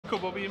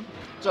Kobobi.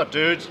 What's up,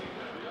 dudes?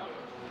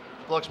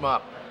 Flux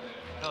Mop.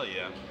 Hell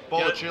yeah.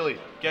 Bowl of chili.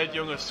 Get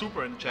Younger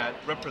super in chat,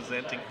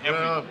 representing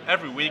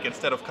every week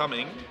instead of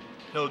coming.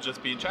 He'll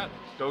just be in chat.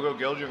 Go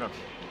Geldjunger.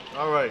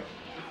 All right.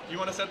 You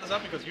want to set this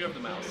up because you have the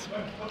mouse.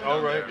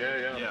 All right.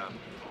 Yeah.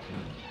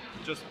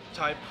 Just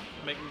type,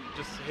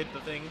 just hit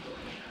the thing.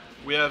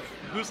 We have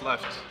who's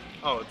left?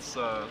 Oh, it's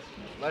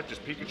left is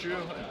Pikachu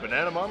and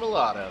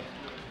BananenMarmelade.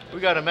 We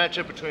got a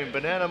matchup between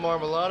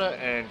BananenMarmelade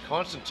and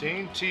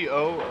Constantine, TO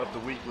of the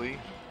weekly.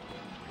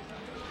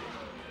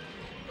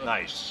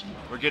 Nice.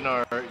 We're getting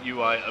our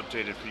UI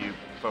updated for you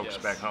folks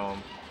back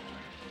home.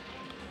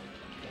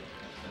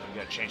 We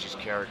got to change these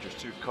characters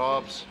too.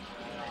 Cobbs,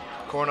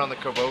 Corn on the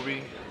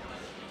Kobobi,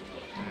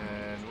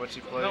 and what's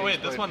he playing? No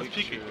wait, this one is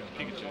Pikachu.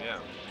 Pikachu, yeah.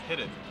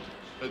 Hit it.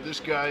 This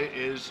guy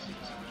is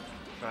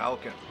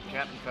Falcon,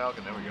 Captain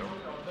Falcon. There we go.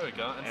 There we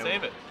go, and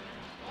save it.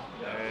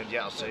 And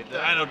yeah, I'll save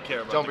that. I don't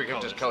care about don't the become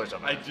colors. just colors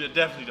on I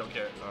definitely don't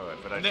care. All right,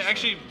 but I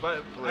actually, by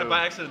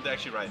accident, they're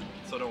actually right.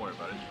 So don't worry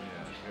about it.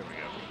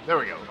 Yeah, there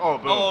we go. Oh,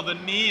 boom. Oh, the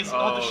knees.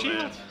 Oh, the shield.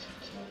 Man.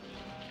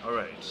 All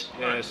right.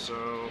 Yeah.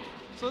 So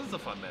this is a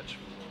fun match.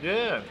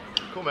 Yeah.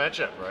 Cool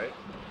matchup, right?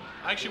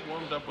 I actually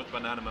warmed up with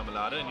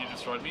BananenMarmelade, and you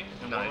destroyed me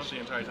and warmed up the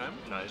entire time.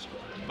 Nice.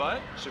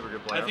 But super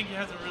good player. I think he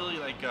has a really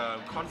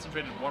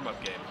concentrated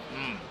warm-up game.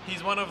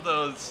 He's one of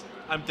those.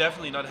 I'm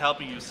definitely not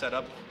helping you set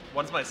up.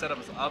 Once my setup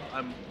is up,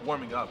 I'm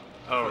warming up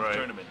for the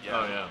tournament. Yeah.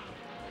 Oh yeah.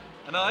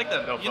 And I like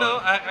that. No you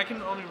know, I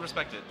can only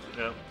respect it.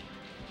 Yeah.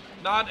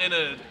 Not in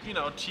a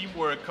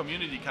teamwork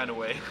community kind of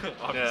way,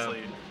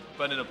 obviously,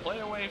 but in a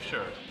player way,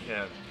 sure.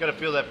 Yeah. Got to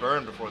feel that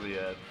burn before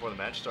the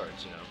match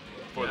starts.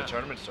 Before the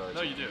tournament starts.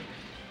 No, you do.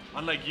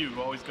 Unlike you, who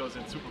always goes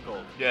in super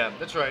cold. Yeah,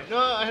 that's right. No,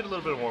 I had a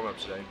little bit of warm-up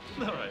today.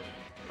 All right.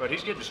 But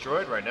he's getting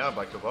destroyed right now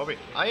by Kobobi.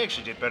 I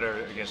actually did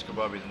better against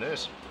Kobobi than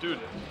this.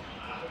 Dude,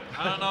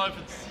 I don't know if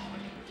it's...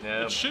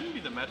 Yeah. It shouldn't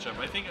be the matchup.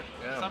 I think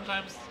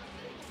sometimes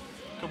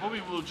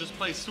Kobobi will just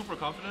play super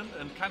confident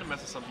and kind of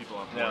messes some people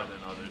up more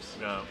than others.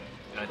 No,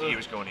 I think he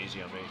was going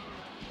easy on me.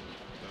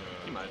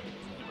 He might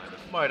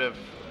have. Might have.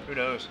 Who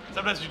knows?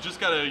 Sometimes you just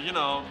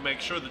gotta, make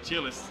sure the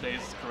tier list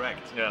stays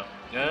correct. Yeah.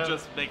 And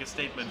just make a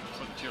statement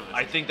for the tier list.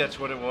 I think that's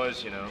what it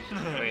was.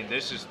 I mean,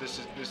 this is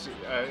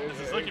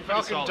looking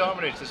Falcon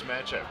dominates this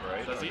matchup,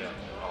 right? Does he?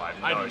 Oh, I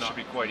don't know. It should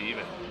be quite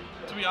even.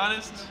 To be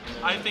honest,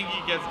 I think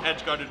he gets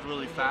edge guarded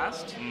really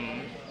fast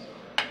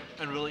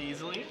and really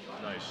easily.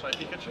 Nice. By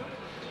Pikachu.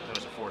 That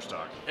was a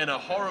 4-stock. And a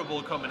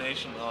horrible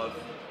combination of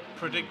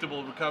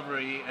predictable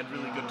recovery and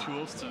really good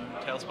tools to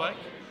Tail Spike.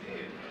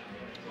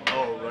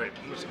 Oh, right.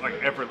 It was like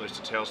effortless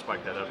to tail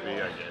spike that up B,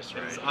 I guess,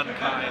 right? It's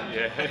unkind.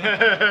 Yeah.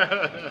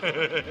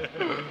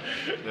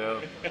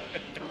 No.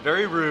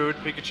 Very rude,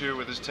 Pikachu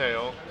with his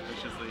tail.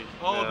 Viciously.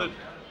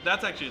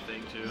 That's actually a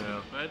thing, too.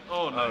 Yeah. Right?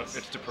 Oh, nice.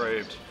 It's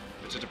depraved.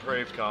 It's a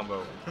depraved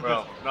combo.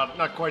 Well,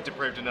 not quite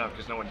depraved enough,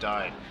 because no one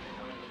died.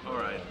 All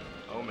right.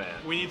 Oh, man.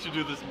 We need to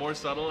do this more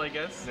subtle, I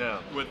guess. Yeah.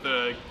 With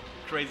the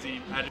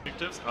crazy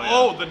adjectives.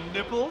 Oh, the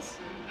nipples?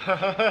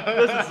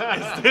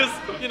 is this,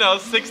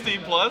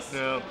 16 plus?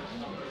 Yeah.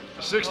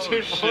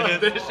 16 plus.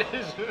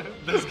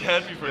 This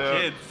can't be for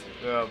kids.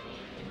 Yeah.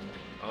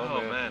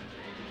 Oh man.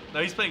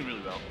 No, he's playing really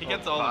well. He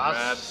gets all the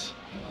grabs.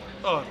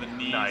 Oh, the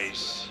knees.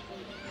 Nice.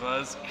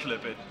 Buzz,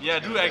 clip it. Yeah,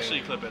 do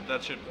actually clip it.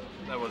 That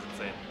was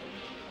insane.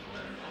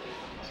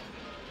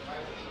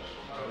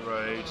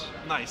 Alright.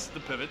 Nice, the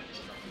pivot.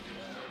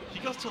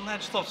 He goes to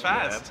ledge so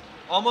fast.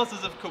 Almost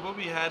as if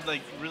Kobobi had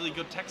really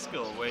good tech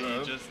skill where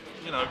he just,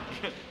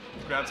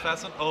 grabs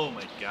fast and oh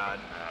my god.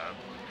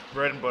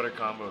 Bread and butter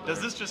combo there.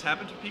 Does this just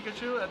happen to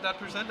Pikachu at that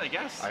percent, I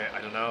guess?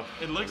 I don't know.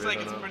 It looks like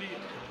it's pretty...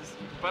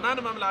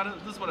 BananenMarmelade,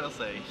 this is what I'll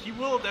say. He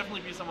will definitely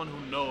be someone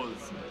who knows,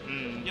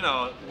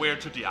 where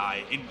to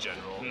DI in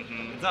general.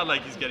 It's not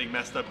like he's getting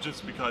messed up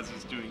just because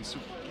he's doing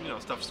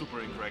stuff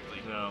super incorrectly.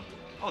 No.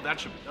 Oh, that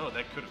could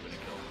have been a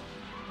kill.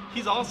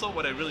 He's also,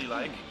 what I really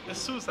like, is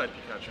Suicide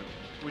Pikachu,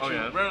 which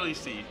you rarely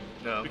see.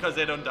 No. Because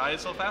they don't die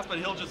so fast, but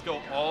he'll just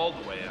go all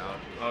the way out.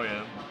 Oh,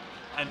 yeah.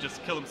 And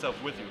just kill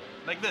himself with you.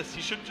 Like this,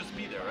 he should just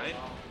be there, right?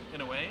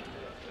 In a way.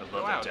 I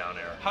love that down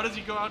air. How does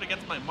he go out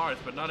against my Marth,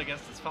 but not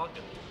against his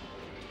Falcon?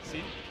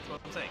 See? That's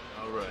what I'm saying.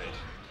 Alright.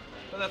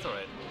 But that's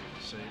alright.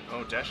 See.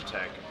 Oh, dash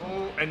attack.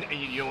 Oh, and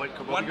you know what?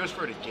 Kobobi goes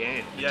for it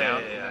again.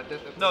 Yeah.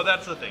 No,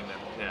 that's the thing then.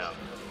 Yeah.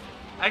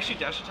 Actually,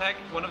 dash attack,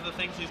 one of the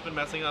things he's been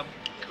messing up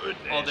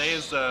all day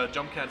is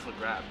jump cancel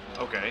grab.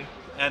 Okay.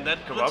 And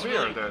that Kobobi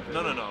really, or the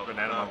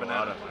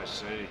banana. I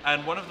see.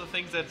 And one of the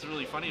things that's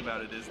really funny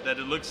about it is that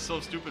it looks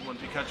so stupid when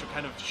Pikachu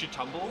she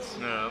tumbles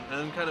and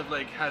then kind of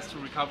has to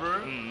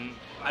recover.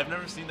 I've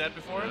never seen that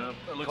before. Yeah.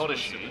 It looks Called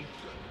really a she. stupid.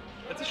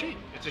 It's a she.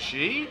 It's a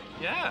she?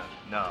 Yeah.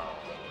 No.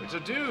 It's a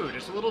dude.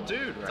 It's a little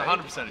dude, right?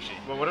 It's 100% a she.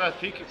 Well, what about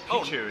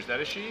Pichu? Is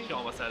that a she? He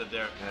almost had it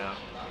there. Yeah.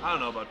 I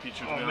don't know about Pichu,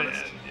 to be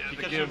honest. Yeah,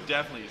 Pikachu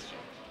definitely is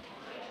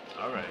she.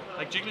 Alright.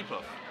 Like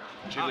Jigglypuff.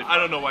 I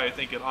don't know why I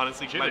think it.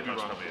 Honestly, might be wrong.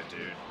 Probably a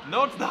dude.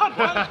 No, it's not.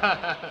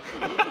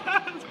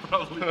 It's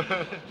probably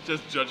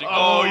just judging.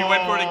 Oh, you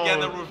went for it again.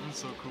 That would have been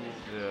so cool.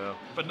 Yeah.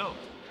 But no.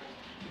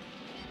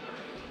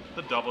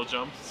 The double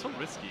jump, so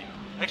risky.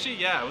 Actually,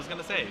 yeah, I was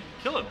gonna say,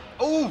 kill him.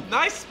 Oh!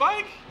 Nice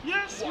spike!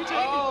 Yes, you take it.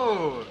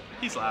 Oh!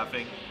 He's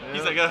laughing. Yeah.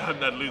 He's like, I'm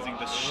not losing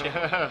this shit.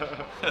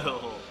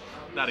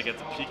 Not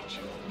against a Pikachu.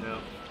 No.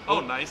 Oh,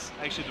 nice.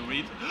 Actually, the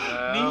read.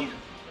 Knee?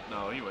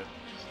 No, he went.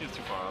 He was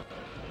too far up.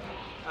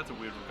 That's a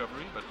weird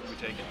recovery, but we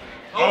take it.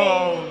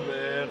 Oh,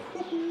 man.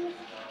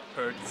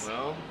 Hurts.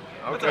 Well,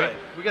 That's okay. alright.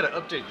 We gotta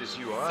update this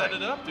UI. Set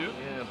it up, dude.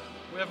 Yeah.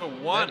 We have a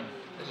 1.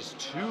 That is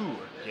 2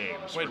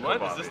 games. Wait, for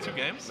what? Kobobi. Is this 2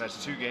 games?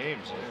 That's 2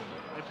 games.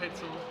 I paid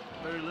so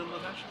very little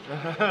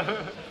attention.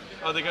 Yeah.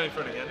 Oh, they're going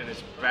for it again. And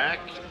it's back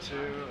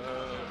to.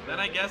 Then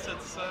I guess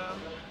it's.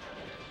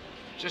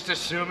 Just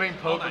assuming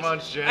Oh, Pokemon's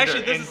nice. gender.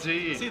 Actually, this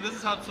Indeed. is. See, this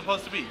is how it's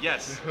supposed to be.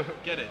 Yes.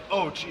 Get it.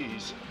 Oh,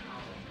 jeez.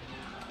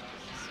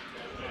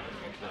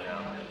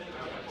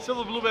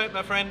 Silver Bluebait,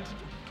 my friend,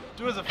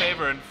 do us a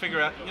favor and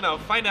figure out,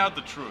 find out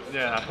the truth.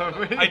 Yeah.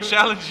 I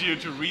challenge you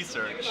to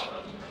research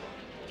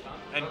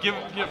and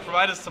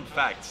provide us some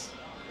facts.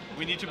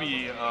 We need to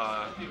be,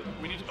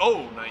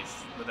 oh,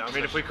 nice. The down I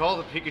mean, if we call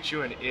the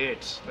Pikachu an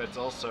it, that's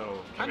also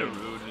kind of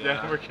rude.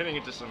 Yeah, we're getting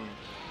into some.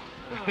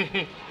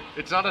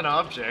 It's not an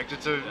object.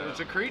 It's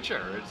a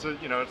creature. It's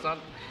it's not.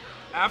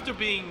 After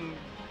being,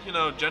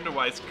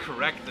 gender-wise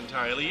correct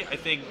entirely, I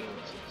think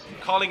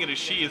calling it a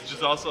she is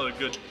just also a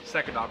good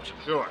second option.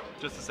 Sure.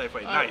 Just a safe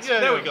way. Nice. Yeah,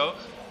 there yeah. we go.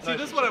 See, Nice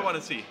this is what I want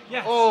to see.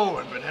 Yes. Oh,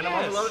 and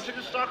BananenMarmelade Yes. took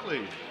a stock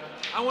lead.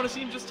 I want to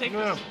see him just take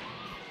Yeah. this.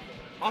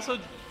 Also,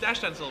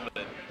 dash dance a little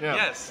bit. Yeah.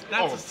 Yes,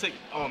 that's a sick.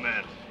 Oh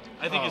man.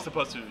 I think you're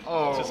supposed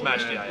to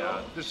smash the eye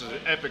out. This is an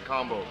epic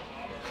combo.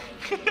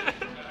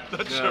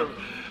 Not Yeah. sure.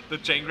 The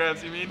chain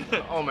grabs, you mean?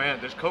 Oh man,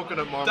 there's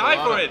coconut marmalade.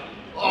 Die for it!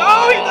 Oh.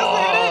 No,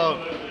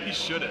 he doesn't hit it! He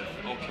should have.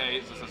 Okay,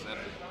 this is epic.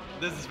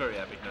 This is very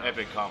epic now.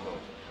 Epic combo.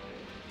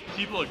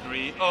 People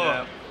agree. Oh,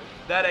 Yeah.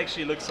 that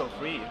actually looks so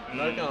free. I'm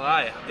not gonna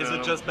lie. Is Yeah.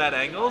 it just bad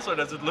angles, or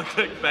does it look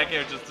like back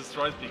air just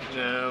destroys Pikachu?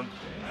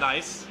 Yeah.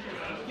 Nice.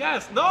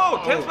 Yes.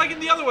 No. Tail Oh. spiking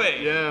the other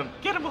way. Yeah.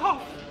 Get him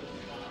off.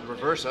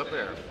 Reverse up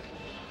there.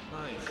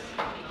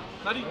 Nice.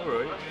 Not even. All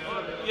right.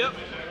 Yep.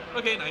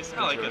 Okay. Nice.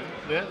 I like it.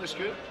 Yeah, that's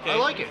good. Okay. I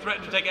like it.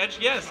 Threaten to take edge.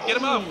 Yes. Get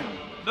him off.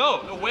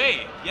 No.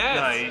 Away. Yes.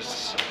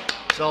 Nice.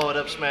 Solid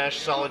up smash.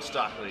 Solid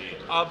stock lead.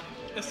 Up.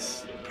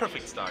 It's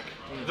perfect stock.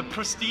 The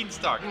pristine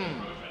stock.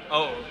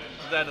 Oh,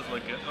 that doesn't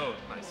look good. Oh,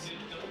 nice.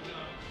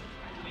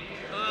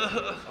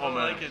 Oh, I man.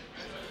 like it.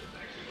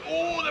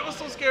 Oh, that was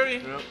so scary.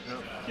 Yep.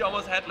 Yep. He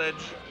almost had ledge.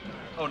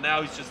 Oh,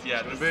 now he's just,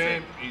 this is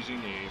it. Easy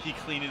knee. He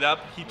cleaned it up.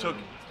 He took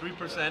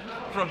 3%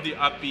 from the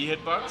up B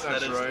hitbox.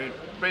 That's That is right.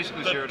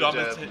 Basically the 0 to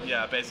dumbest death. hit.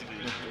 Yeah, basically.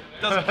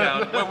 Doesn't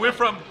count. Where we're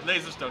from,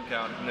 lasers don't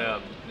count.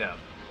 No. No.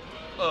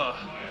 Ugh.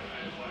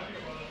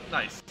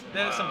 Nice.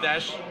 There's some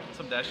dash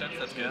dance.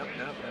 That's good. Yep. Yep.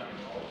 Yep.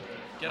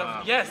 Get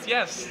off. Yes,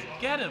 yes.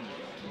 Get him.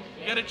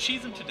 You gotta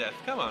cheese him to death.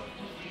 Come on.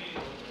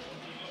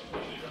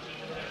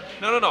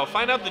 No.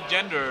 Find out the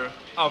gender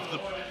of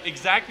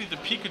exactly the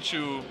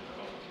Pikachu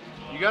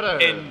You gotta.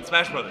 in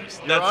Smash Brothers.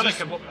 You're That's on a just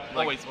com-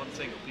 always one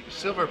single Pikachu.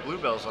 Silver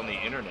Bluebell's on the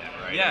internet,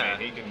 right? Yeah. I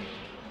mean, he can.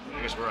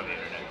 I guess we're on the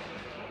internet.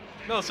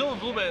 No, Silver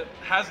Bluebell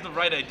has the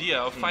right idea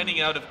of finding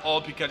out if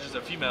all Pikachus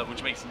are female,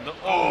 which makes no.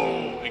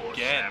 Oh,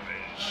 again.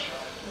 Savage.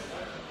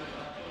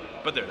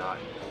 But they're not.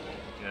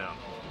 Yeah.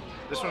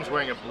 This one's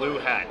wearing a blue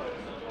hat.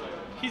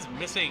 He's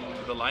missing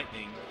the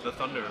lightning, the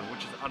thunder,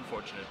 which is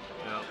unfortunate.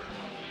 Yeah.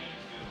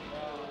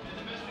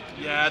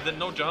 Yeah, then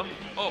no jump.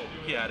 Oh,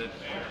 he had it.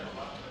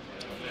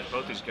 And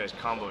both these guys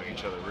comboing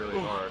each other really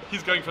hard.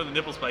 He's going for the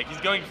nipple spike. He's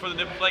going for the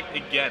nipple spike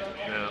again.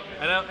 Yeah.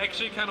 And I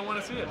actually kind of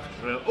want to see it.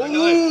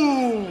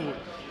 Ooh!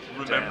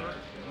 Remember,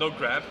 Damn. no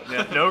grab.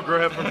 Yeah, no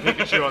grab from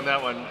Pikachu on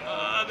that one.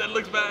 That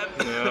looks bad.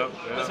 Yeah,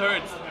 This yeah.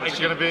 hurts. What's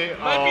it gonna be?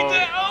 Might Oh. be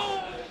dead.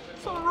 Oh,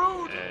 so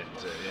rude. And,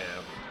 yeah.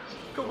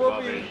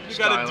 Kobobi, you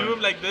gotta do Styling.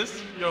 him like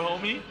this, your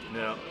homie.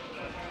 Yeah.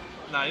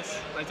 Nice.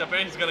 Nice up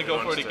air. He's gonna go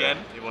for it again.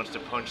 He wants to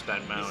punch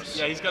that mouse.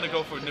 Yeah, he's gonna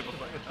go for a nipple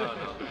fight. Oh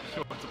no,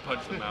 he wants to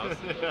punch the mouse.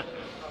 Yeah.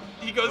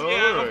 He goes, All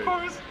yeah, right. of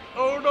course.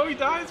 Oh no, he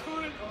dies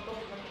for it.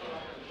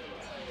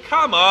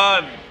 Come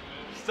on.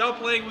 Stop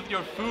playing with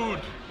your food.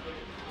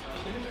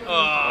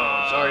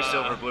 Sorry,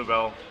 Silver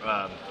Bluebell.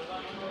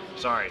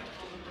 Sorry.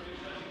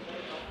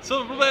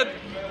 Silver Bluebell,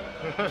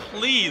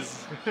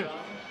 please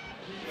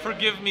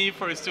forgive me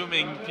for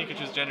assuming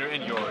Pikachu's gender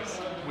and yours.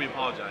 We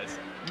apologize.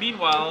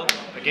 Meanwhile,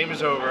 The game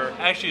is over.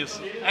 actually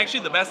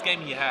the best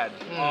game he had.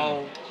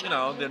 All,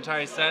 the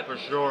entire set. For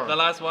sure. The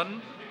last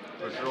one.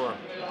 For sure.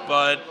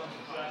 But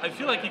I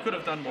feel like he could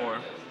have done more.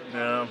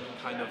 Yeah.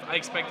 Kind of. I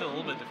expected a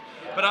little bit.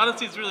 But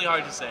honestly, it's really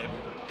hard to say.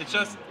 It's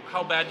just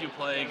how bad you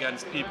play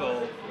against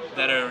people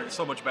that are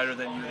so much better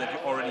than you, that you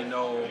already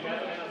know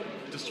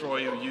destroy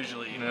you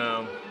usually.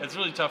 No. It's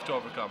really tough to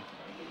overcome.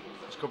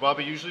 Does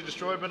Kobobi usually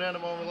destroy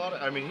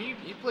BananenMarmelade? I mean,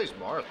 he plays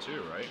Marth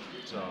too, right?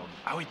 So.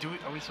 Are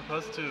we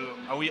supposed to?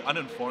 Are we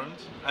uninformed?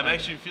 I'm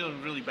actually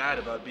feeling really bad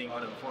about being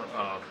uninformed.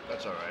 Oh,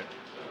 that's all right.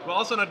 We're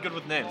also not good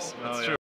with names. That's Oh, yeah. true.